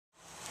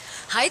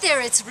Hi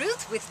there, it's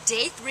Ruth with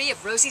day 3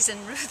 of Rosie's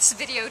and Ruth's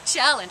video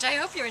challenge. I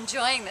hope you're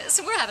enjoying this.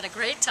 We're having a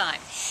great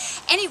time.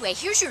 Anyway,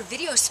 here's your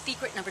video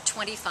Speakret number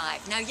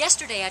 25. Now,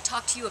 yesterday I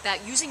talked to you about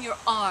using your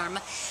arm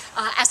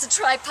as a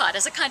tripod,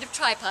 as a kind of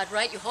tripod,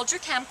 right? You hold your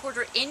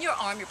camcorder in your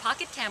arm, your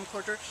pocket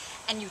camcorder,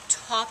 and you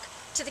talk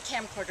to the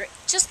camcorder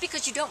just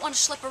because you don't want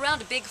to schlep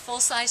around a big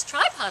full-size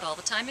tripod all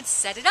the time and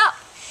set it up.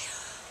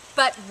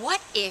 But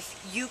what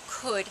if you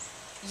could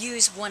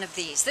use one of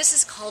these? This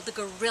is called the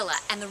Gorilla,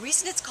 and the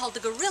reason it's called the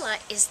Gorilla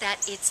is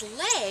that its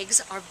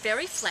legs are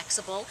very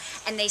flexible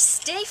and they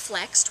stay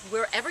flexed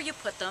wherever you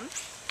put them,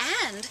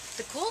 and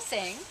the cool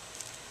thing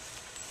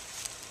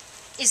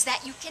is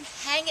that you can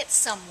hang it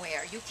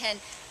somewhere. You can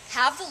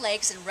have the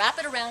legs and wrap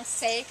it around,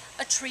 say,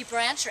 a tree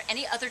branch or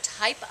any other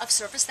type of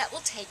surface that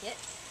will take it.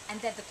 And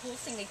then the cool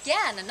thing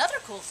again, another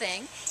cool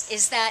thing,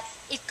 is that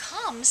it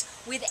comes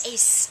with a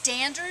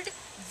standard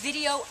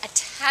video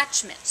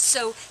attachment.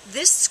 So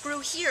this screw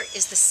here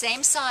is the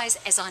same size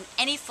as on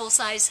any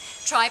full-size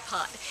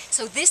tripod.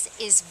 So this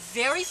is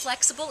very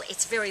flexible,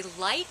 it's very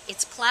light,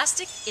 it's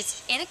plastic,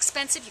 it's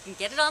inexpensive, you can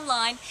get it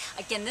online.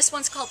 Again, this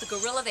one's called the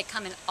Gorilla. They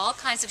come in all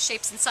kinds of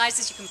shapes and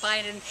sizes. You can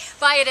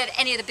buy it at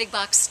any of the big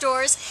box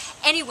stores.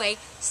 Anyway,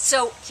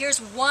 so here's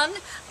one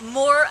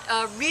more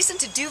reason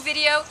to do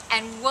video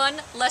and one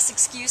less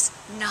excuse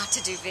not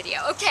to do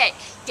video. Okay,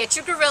 get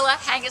your Gorilla,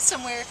 hang it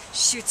somewhere,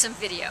 shoot some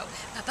video.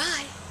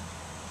 Bye-bye.